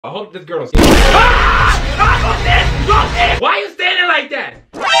I hope this girl don't see me. Ah! Why are you standing like that?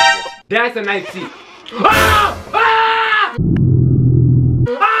 That's a nice seat. Ah! Ah!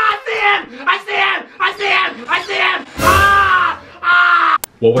 Ah! I see him! I see him! I see him! I see him! Ah! Ah!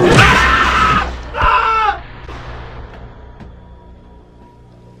 What was that? Ah! Ah!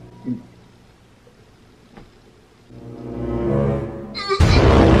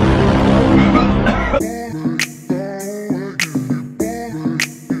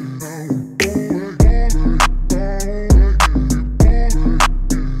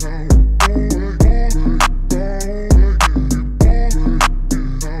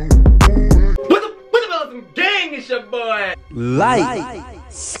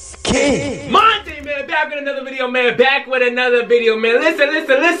 LightskinMonte, man, back with another video, man. Back with another video, man. Listen.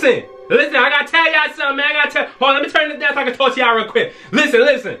 I gotta tell y'all something, man. Hold on, let me turn this down so I can talk to y'all real quick.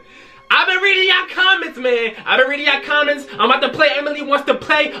 Listen. I've been reading y'all comments, man. I'm about to play Emily Wants to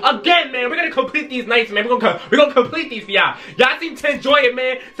Play again, man. We're gonna complete these nights, man. We're gonna complete these for y'all. Y'all seem to enjoy it,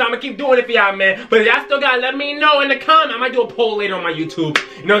 man. So I'm gonna keep doing it for y'all, man. But y'all still gotta let me know in the comments. I might do a poll later on my YouTube.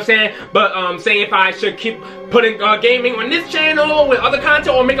 You know what I'm saying? But saying if I should keep putting gaming on this channel with other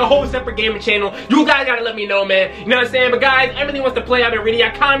content or make a whole separate gaming channel. You guys gotta let me know, man. You know what I'm saying? But guys, Emily Wants to Play. I've been reading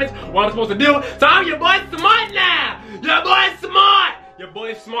y'all comments. What I'm supposed to do. So I'm your boy Smart now. Your boy Smart. Your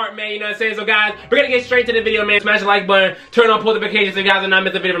boy's smart, man, you know what I'm saying? So guys, we're gonna get straight to the video, man. Smash the like button, turn on post notifications so you guys will not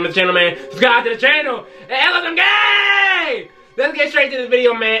miss a video from the channel, man. Subscribe to the channel, and LSM gang! Let's get straight to this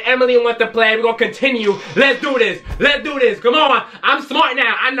video, man. Emily Wants to Play. We're gonna continue. Let's do this. Come on. I'm smart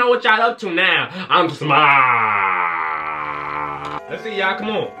now. I know what y'all up to now. I'm smart. Let's see, y'all. Come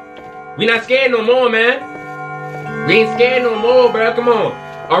on. We not scared no more, man. We ain't scared no more, bro. Come on.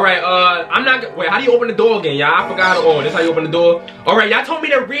 Alright, I'm not wait, how do you open the door again, y'all? I forgot. Oh, this how you open the door? Alright, y'all told me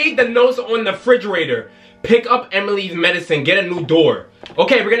to read the notes on the refrigerator. Pick up Emily's medicine, get a new door.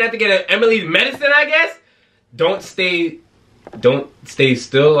 Okay, we're gonna have to get Emily's medicine, I guess? Don't stay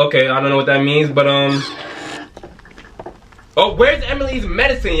still. Okay, I don't know what that means, but oh, where's Emily's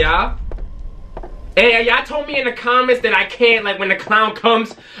medicine, y'all? And y'all told me in the comments that I can't, like, when the clown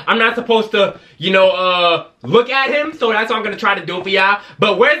comes, I'm not supposed to, you know, look at him. So that's what I'm gonna try to do for y'all.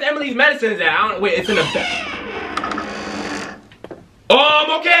 But where's Emily's medicines at? I don't, wait, it's in the back.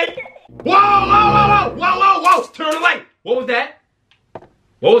 Okay. Whoa. Turn on the light. What was that?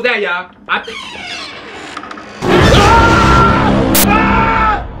 What was that, y'all? I think.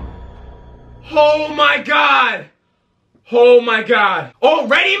 Oh my God. Oh my God.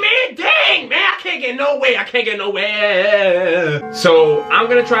 Already, man? Dang, man. I can't get nowhere. So, I'm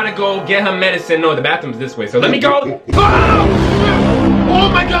gonna try to go get her medicine. No, the bathroom's this way. So, let me go. Oh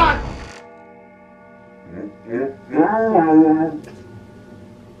my God.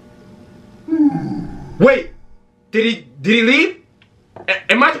 Wait. Did he leave?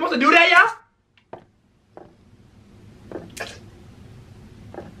 Am I supposed to do that, y'all?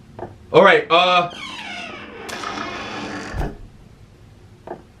 Alright,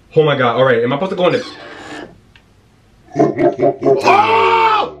 oh my God, alright, am I supposed to go in there?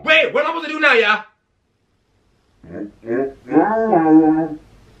 Oh! Wait, what am I supposed to do now, y'all?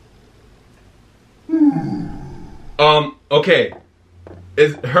 Okay.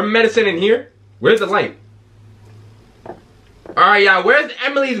 Is her medicine in here? Where's the light? Alright, y'all, where's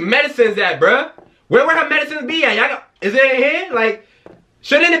Emily's medicines at, bruh? Where would her medicines be at? Y'all, is it in here? Like,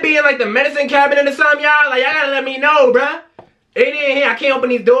 shouldn't it be in, like, the medicine cabinet or something, y'all? Like, y'all gotta let me know, bruh. It ain't in here. I can't open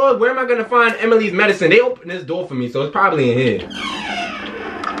these doors. Where am I gonna find Emily's medicine? They opened this door for me, so it's probably in here.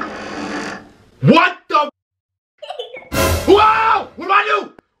 What the? Whoa! What do I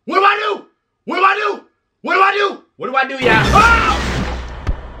do? What do I do? What do I do? What do I do? What do I do, y'all?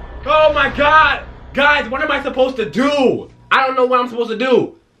 Oh my God! Guys, what am I supposed to do? I don't know what I'm supposed to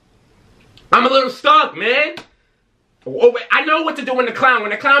do. I'm a little stuck, man. Oh, wait, I know what to do when the clown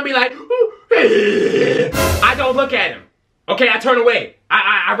be like, I don't look at him. Okay, I turn away.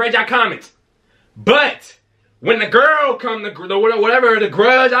 I read your comments. But when the girl come, whatever, the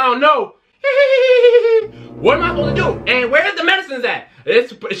grudge, I don't know. What am I supposed to do? And where's the medicines at?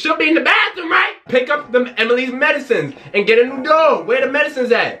 It should be in the bathroom, right? Pick up Emily's medicines and get a new door. Where the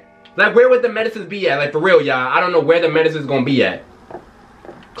medicines at? Like, where would the medicines be at? Like, for real, y'all. I don't know where the medicine's gonna be at.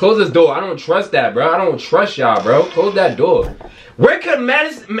 Close this door. I don't trust that, bro. I don't trust y'all, bro. Close that door. Where could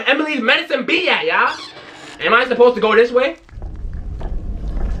Emily's medicine be at, y'all? Am I supposed to go this way?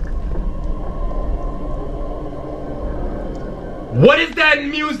 What is that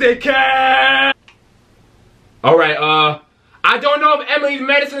music, Alright, I don't know if Emily's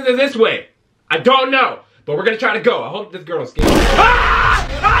medicines is this way. I don't know. But we're gonna try to go. I hope this girl don't scare me. Ah!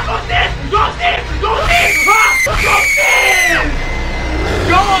 Ah! Go stand! Go stand! Go stand! Ah! Go stand!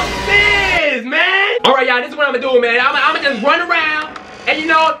 Go upstairs, man. All right, y'all, this is what I'm gonna do, man. I'm gonna just run around and, you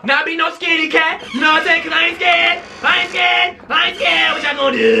know, not be no scaredy cat. You know what I'm saying? Cause I ain't scared. I ain't scared. I ain't scared. What y'all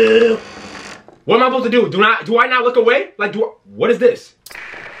gonna do? What am I supposed to do? Do I not look away? Like, what is this?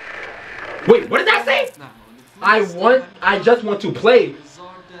 Wait, what did that say? I just want to play.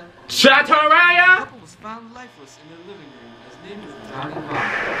 Should I turn around, y'all?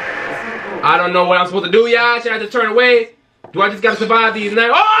 I don't know what I'm supposed to do, y'all. Should I just turn away? Do I just gotta survive these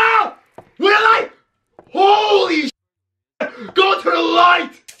nights? Oh! What a light! Holy shit! Go to the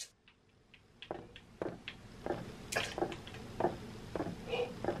light!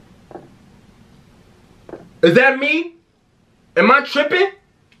 Is that me? Am I tripping?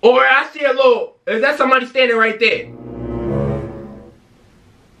 Or I see a little... Is that somebody standing right there?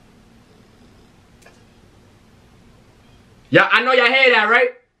 Yeah, I know y'all hear that,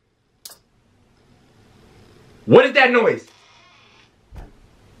 right? What is that noise?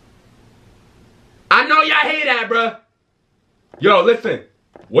 I know y'all hear that, bruh. Yo, listen.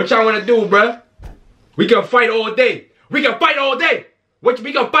 What y'all wanna do, bruh? We can fight all day. We can fight all day.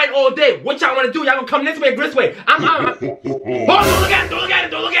 We can fight all day. What y'all wanna do? Y'all gonna come this way or this way? Oh, don't look at him. Don't look at him.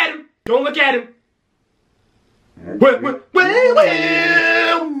 Don't look at him. Don't look at him. Well.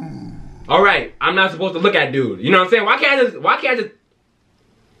 All right, I'm not supposed to look at dude. You know what I'm saying? Why can't I just?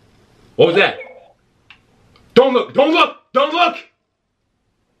 What was that? Don't look! Don't look! Don't look!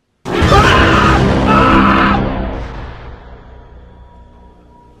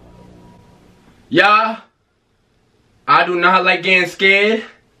 Yeah, I do not like getting scared,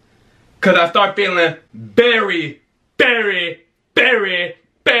 cause I start feeling very, very, very,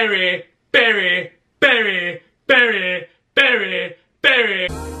 very, very, very, very, very, very.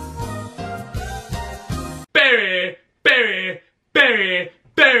 Berry, berry, berry,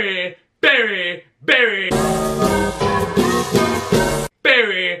 berry, berry, berry.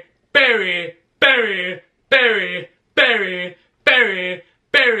 Berry, berry, berry, berry, berry, berry,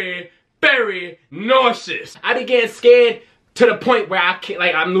 berry, berry, nauseous. I be getting scared to the point where I can't,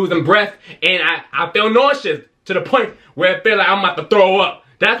 like, I'm losing breath and I feel nauseous to the point where I feel like I'm about to throw up.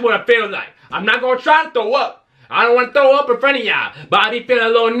 That's what I feel like. I'm not gonna try to throw up. I don't want to throw up in front of y'all, but I be feeling a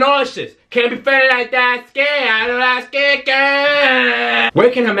little nauseous. Can't be feeling like that scared. I don't like scared, girl.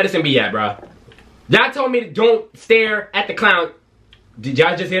 Where can her medicine be at, bro? Y'all told me don't stare at the clown. Did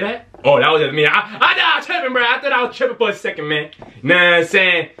y'all just hear that? Oh, that was just me. I thought I was tripping, bro. I thought I was tripping for a second, man. Know what I'm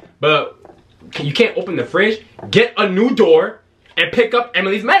saying? But you can't open the fridge, get a new door, and pick up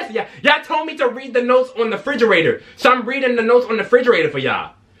Emily's medicine. Y'all told me to read the notes on the refrigerator. So I'm reading the notes on the refrigerator for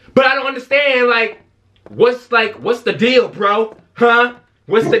y'all. But I don't understand, like, what's the deal, bro? Huh?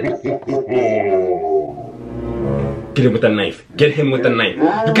 What's the... Get him with the knife. Get him with the knife.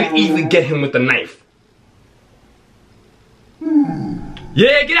 You can easily get him with the knife.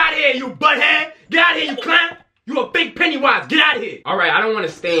 Yeah, get out of here, you butthead. Get out of here, you clown. You a big Pennywise. Get out of here. All right, I don't want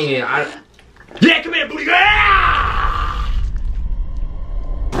to stay in here. Yeah, come here, booty. Ah!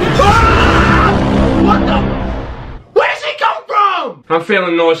 Ah! What the... Where'd she come from? I'm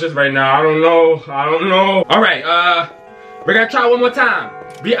feeling nauseous right now. I don't know. All right, we're gonna try one more time.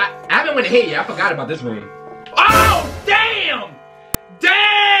 I haven't went ahead yet. I forgot about this room. Oh, damn!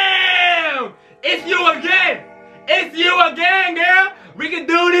 Damn! It's you again! It's you again, girl! We can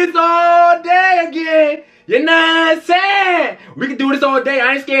do this all day again! You know what I'm saying? We can do this all day.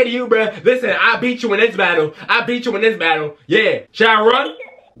 I ain't scared of you, bruh. Listen, I beat you in this battle. Yeah. Shall I run?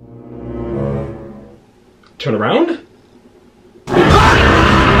 Turn around?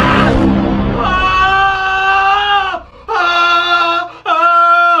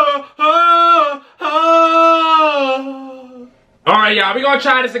 Alright, y'all, we gonna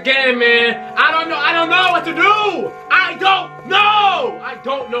try this again, man. I don't know what to do. I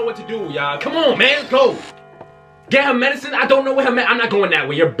don't know what to do, y'all. Come on, man, let's go. Get her medicine. I don't know where her medicine. I'm not going that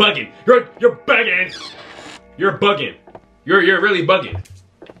way. You're bugging. You're bugging. You're bugging. You're really bugging.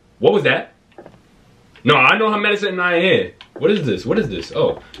 What was that? No, I know her medicine not in here. What is this? What is this?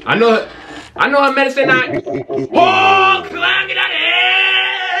 Oh, I know her medicine not. Oh, clown, get out of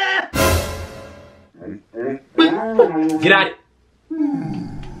here! Get out of.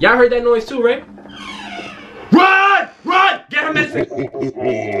 Y'all heard that noise too, right? Run! Run! Get her medicine!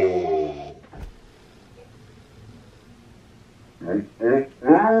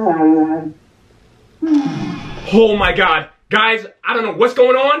 Oh my god. Guys, I don't know what's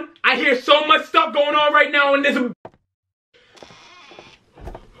going on. I hear so much stuff going on right now in this.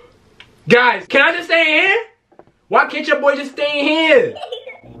 Guys, can I just stay in here? Why can't your boy just stay in here?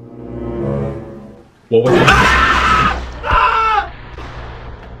 What was that? Ah! Ah!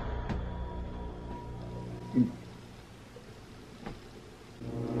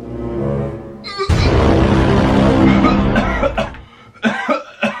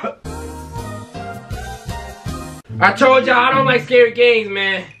 I told y'all I don't like scary games,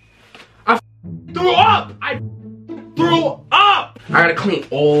 man. I threw up! I threw up! I gotta clean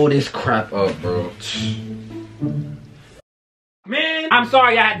all this crap up, bro. Man, I'm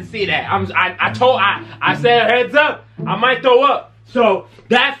sorry I had to see that. I said heads up, I might throw up. So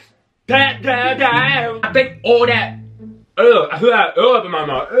that's that. I think all that I feel that up in my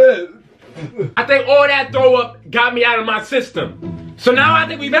mouth. I think all that throw up got me out of my system. So now I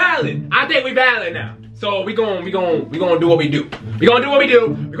think we valid. I think we valid now. So we gonna do what we do. We gonna do what we do.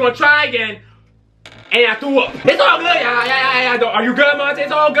 We gonna try again. And I threw up. It's all good, y'all. Are you good, Monte?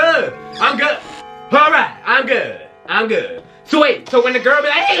 It's all good. I'm good. All right, I'm good. I'm good. So wait, so when the girl be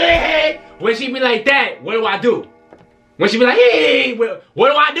like, hey, when she be like that, what do I do? When she be like, hey, what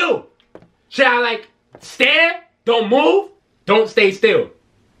do I do? Should I like stare? Don't move? Don't stay still?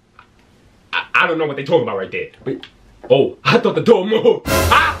 I don't know what they talking about right there. But, oh, I thought the door moved.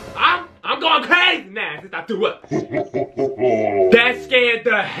 I'm going crazy now since I threw up. That scared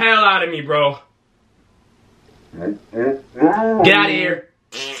the hell out of me, bro. Get out of here.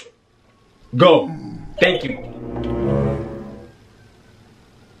 Go. Thank you.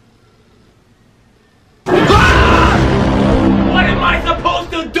 What am I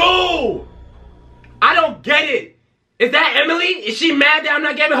supposed to do? I don't get it. Is that Emily? Is she mad that I'm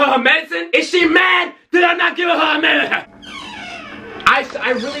not giving her medicine? Is she mad that I'm not giving her medicine?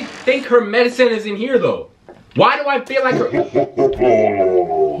 I really think her medicine is in here though. Why do I feel like her?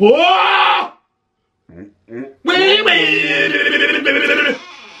 Whoa!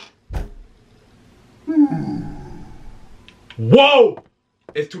 Whoa!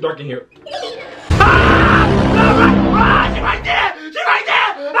 It's too dark in here. Ah! She's right there! She's right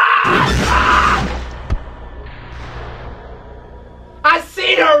there! Ah! I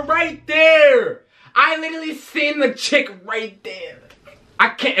seen her right there! I literally seen the chick right there. I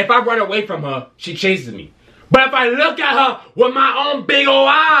can't, if I run away from her, she chases me. But if I look at her with my own big old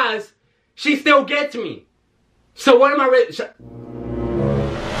eyes, she still gets me. So what am I ready?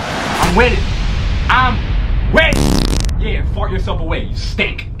 I'm winning. I'm winning. Yeah, fart yourself away, you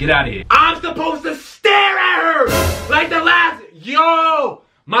stink. Get out of here. I'm supposed to stare at her like the last, yo!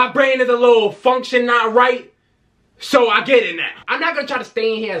 My brain is a little function not right, so I get it now. I'm not gonna try to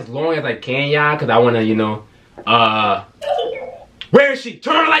stay in here as long as I can, y'all, because I wanna, you know, where is she?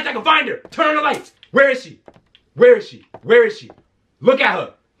 Turn on the lights, I can find her. Turn on the lights. Where is she? Where is she? Where is she? Look at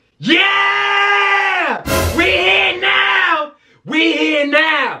her. Yeah! We here now! We here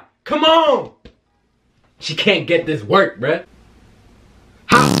now! Come on! She can't get this work, bruh.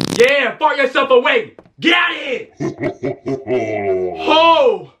 How? Yeah, fart yourself away. Get out of here.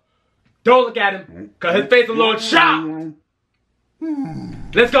 Oh! Don't look at him, cause his face is a little chopped.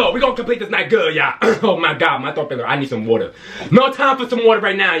 Let's go. We're gonna complete this night good, y'all. Oh my God, my throat feeling. I need some water. No time for some water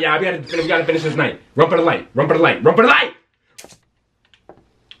right now, y'all. We gotta finish this night. Run for the light. Run for the light. Run for the light.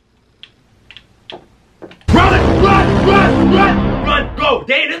 Run! Run! Run! Run! Run! Go!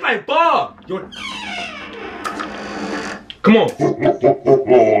 Damn, this is like ball. Come on.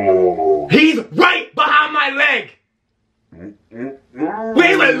 He's right behind my leg.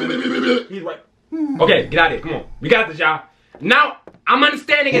 Wait. He's right. Okay, get out of here. Come on. We got this, y'all. Now, I'm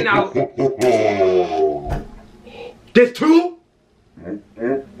understanding it now. There's two?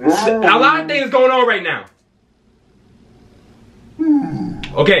 A lot of things going on right now.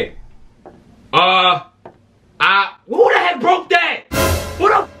 Okay. Who the heck broke that? Who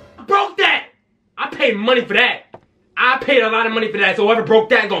the broke that? I paid money for that. I paid a lot of money for that, so whoever broke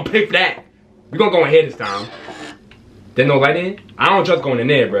that is gonna pay for that. We're gonna go in here this time. There's no light in? I don't trust going in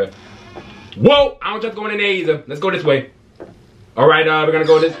there, bro. Whoa! I don't trust going in there either. Let's go this way. Alright, we're gonna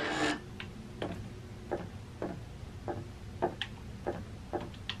go this.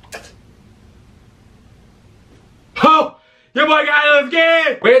 Oh! Your boy got us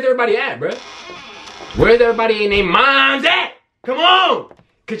again! Where's everybody at, bro? Where's everybody in their moms at? Come on!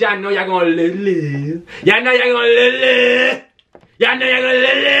 Cause y'all know y'all gonna live. Y'all know y'all gonna live. Y'all know y'all gonna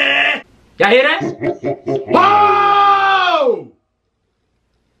live. Y'all hear that? Whoa!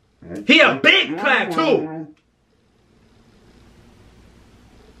 He a big clap too.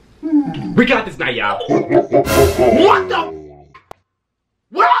 We got this night, y'all. What the?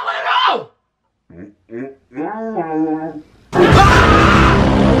 What I wanna know? Ah!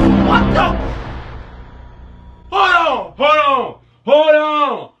 What the? Hold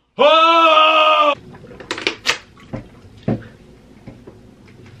on.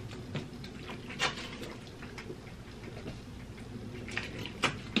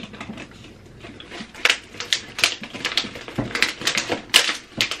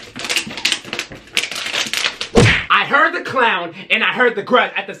 I heard the clown and I heard the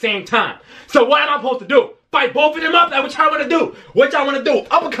grudge at the same time. So what am I supposed to do? Fight both of them up? Like, what y'all wanna do? What y'all wanna do?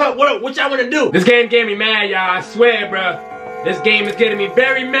 Uppercut, what y'all wanna do? This game getting me mad, y'all, I swear, bruh. This game is getting me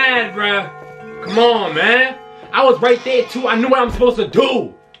very mad, bruh. Come on, man. I was right there, too. I knew what I'm supposed to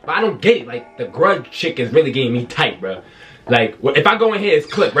do. But I don't get it. Like, the grudge chick is really getting me tight, bruh. Like, if I go in here, it's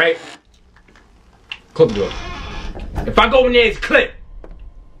clip, right? Clip door. If I go in there, it's clip.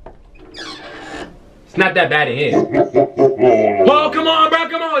 It's not that bad in here. Oh, come on, bro.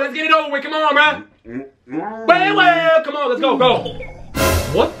 Come on. Let's get it over with. Come on, bro. Well, come on. Let's go.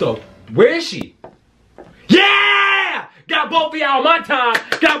 What the? Where is she? Yeah! Got both of y'all on my time.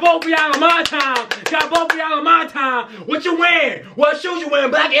 Got both of y'all on my time. Got both of y'all on my time. What you wearing? What shoes you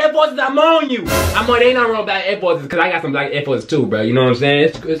wearing? Black Air Forces, I'm on you. I'm on, ain't nothing wrong with black Air Forces, because I got some black Air Forces too, bro. You know what I'm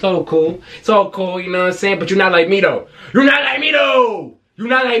saying? It's all cool. It's all cool, you know what I'm saying? But you're not like me, though. You're not like me, though. You're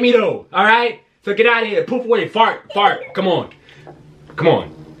not like me, though. All right? So get out of here. Poof away. Fart. Come on. Come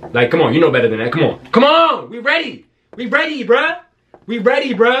on. Like, come on. You know better than that. Come on. Come on. We ready. We ready, bruh. We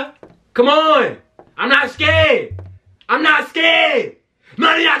ready, bruh. Come on. I'm not scared. I'm not scared.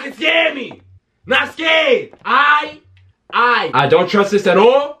 None of y'all can scare me. Not scared. I don't trust this at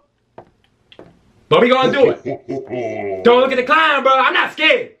all. But we gonna do it. Don't look at the clown, bro. I'm not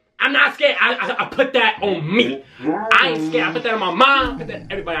scared. I'm not scared. I put that on me. I ain't scared. I put that on my mom.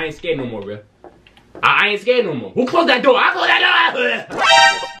 Everybody, I ain't scared no more, bro. I ain't scared no more. Who closed that door? I closed that door.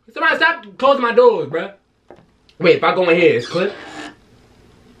 Somebody stop closing my doors, bro. Wait, if I go in here, it's clip.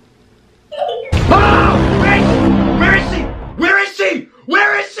 Oh! Where is she? Where is she?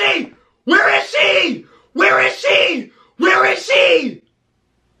 Where is she? Where is she? Where is she? Where is she?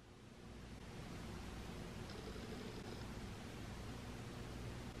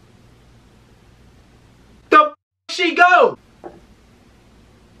 The f she go?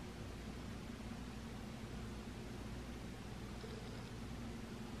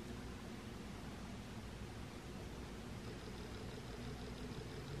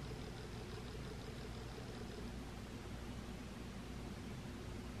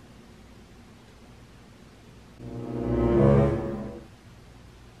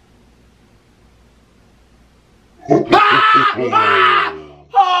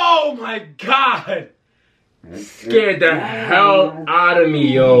 Oh my God! Scared the hell out of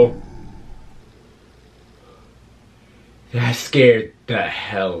me, yo. That scared the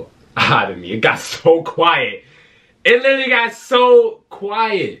hell out of me. It got so quiet. It literally got so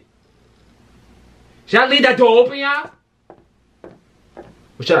quiet. Should I leave that door open, y'all?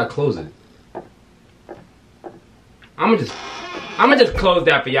 Or should I close it? I'ma just close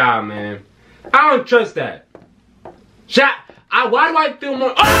that for y'all, man. I don't trust that. Why do I feel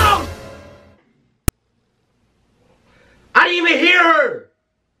more? Oh! I didn't even hear her.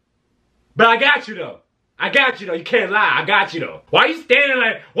 But I got you though. I got you though. You can't lie. I got you though. Why are you standing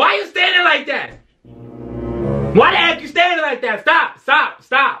like that? Why the heck you standing like that?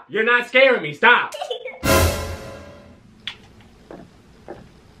 Stop. You're not scaring me. Stop.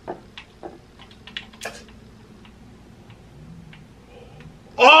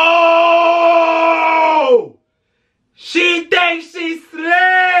 Oh! She thinks she's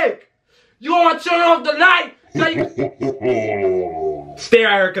slick! You wanna turn off the light? So you... Stare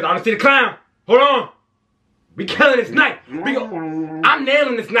at her because I don't see the clown. Hold on. We killing this night. I'm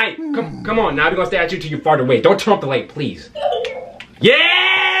nailing this night. Come on now. We're gonna stare at you till you fart away. Don't turn off the light, please.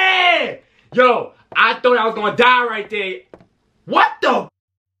 Yeah! Yo, I thought I was gonna die right there. What the?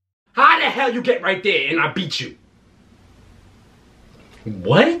 How the hell you get right there and I beat you?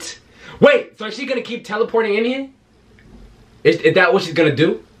 What? Wait, so is she gonna keep teleporting in here? Is that what she's gonna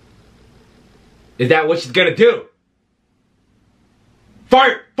do? Is that what she's gonna do?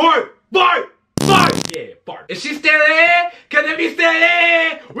 Fart! Yeah, fart. Is she still there? Cause if he's still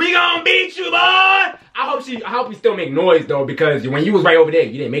there, we gonna beat you, boy! I hope you still make noise though, because when you was right over there,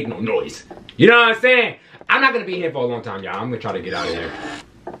 you didn't make no noise. You know what I'm saying? I'm not gonna be here for a long time, y'all. I'm gonna try to get out of here.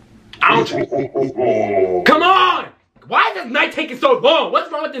 Come on! Why is this night taking so long?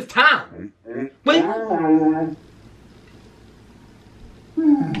 What's wrong with this time? Wait.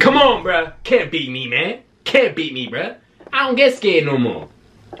 Come on, bruh. Can't beat me, man. Can't beat me, bruh. I don't get scared no more.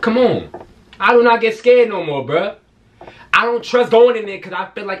 Come on. I do not get scared no more, bruh. I don't trust going in there because I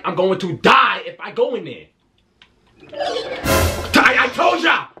feel like I'm going to die if I go in there. I told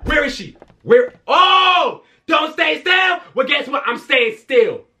y'all. Where is she? Where? Oh! Don't stay still? Well, guess what? I'm staying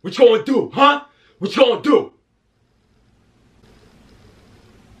still. What you gonna do, huh? What you gonna do?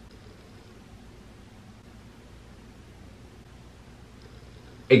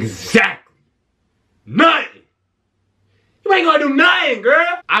 Exactly. Nothing. You ain't gonna do nothing,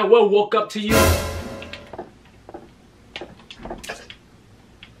 girl. I will walk up to you.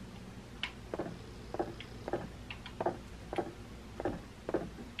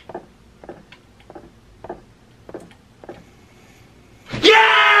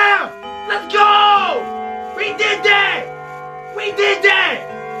 We did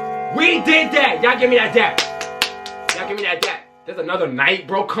that! We did that! Y'all give me that dap. Y'all give me that dap. There's another night,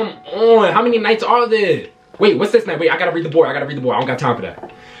 bro. Come on. How many nights are there? Wait, what's this night? Wait, I gotta read the board. I don't got time for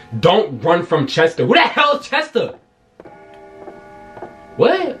that. Don't run from Chester. Who the hell is Chester?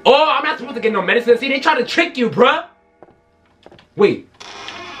 What? Oh, I'm not supposed to get no medicine. See, they try to trick you, bruh. Wait.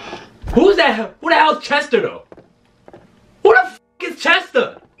 Who's that? Who the hell's Chester, though? Who the f is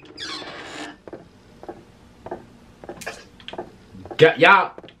Chester?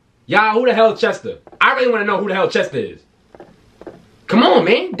 Y'all, who the hell is Chester? I really want to know who the hell Chester is. Come on,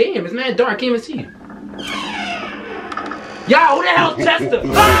 man. Damn, it's mad dark. I can't even see you. Y'all, who the hell is Chester?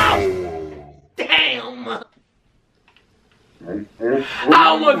 Oh! Damn. I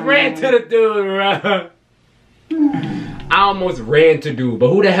almost ran to the dude, bro. I almost ran to dude, but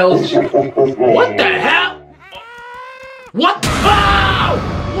who the hell is what the hell? What? Oh!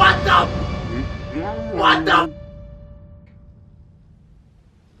 What the? What the?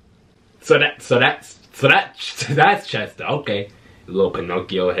 So that's Chester. Okay, little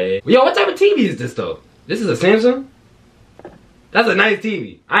Pinocchio head. Yo, what type of TV is this though? This is a Samsung. That's a nice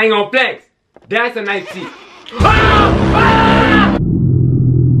TV. I ain't gonna flex. That's a nice TV. Ah! Ah!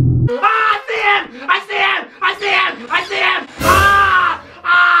 Ah! I see him! I see him! I see him! I see him! Ah!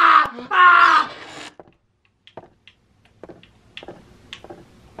 Ah! Ah!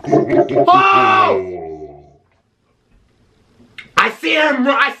 Oh! I see him!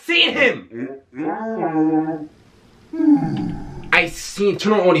 I see him! I see him.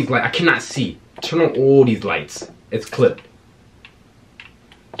 Turn on all these lights. I cannot see. Turn on all these lights. It's clipped.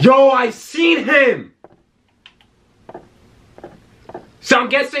 Yo, I seen him! So I'm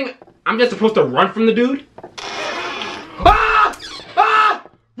guessing I'm just supposed to run from the dude? Ah! Ah!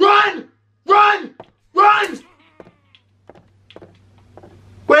 Run! Run! Run!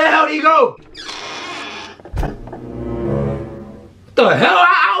 Where the hell did he go? What the hell?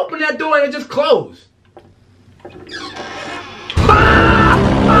 I opened that door and it just closed. Ah!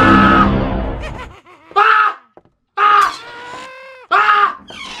 Ah! Ah! Ah!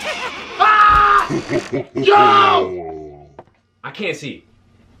 Ah! Yo! I can't see.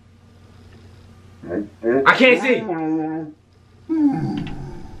 I can't see.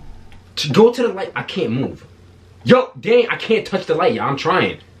 To go to the light, I can't move. Yo, dang, I can't touch the light, y'all. I'm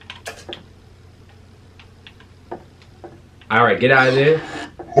trying. Alright, get out of there.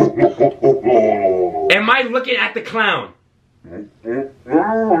 Am I looking at the clown?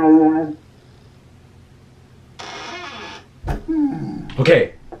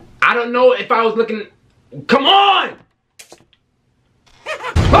 Okay. I don't know if I was looking. Come on!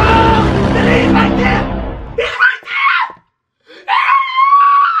 Oh! He's right there! He's right there!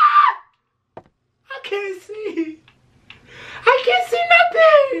 Ah! I can't see. I can't see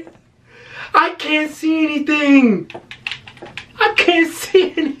nothing. I can't see anything. I can't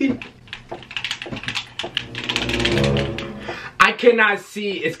see anything. I cannot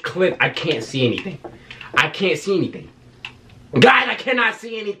see. It's clipped. I can't see anything. I can't see anything. Guys, I cannot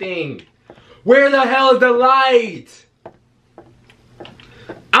see anything. Where the hell is the light?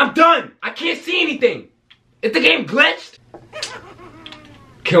 I'm done. I can't see anything. Is the game glitched?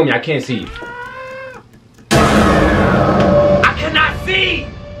 Kill me. I can't see. I cannot see.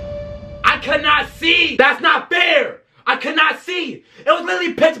 I cannot see. That's not fair. I cannot see. It was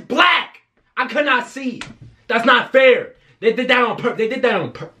literally pitch black. I could not see. That's not fair. They did that on purpose. They did that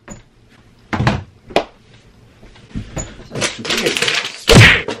on purpose.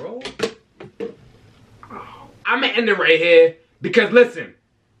 I'm gonna end it right here because listen,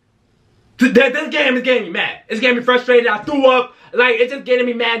 this game is getting me mad. It's getting me frustrated. I threw up. Like, it's just getting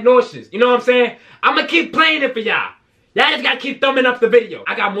me mad nauseous. You know what I'm saying? I'm gonna keep playing it for y'all. Y'all just gotta keep thumbing up the video.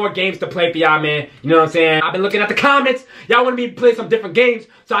 I got more games to play for y'all, man. You know what I'm saying? I've been looking at the comments. Y'all want me to play some different games.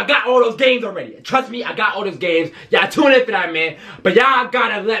 So I got all those games already. Trust me, I got all those games. Y'all tune in for that, man. But y'all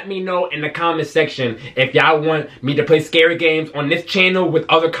gotta let me know in the comment section if y'all want me to play scary games on this channel with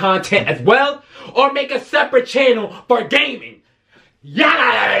other content as well. Or make a separate channel for gaming. Y'all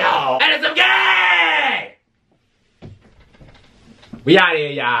gotta let me know. And it's a game! We out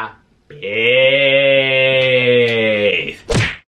here, y'all. Peace.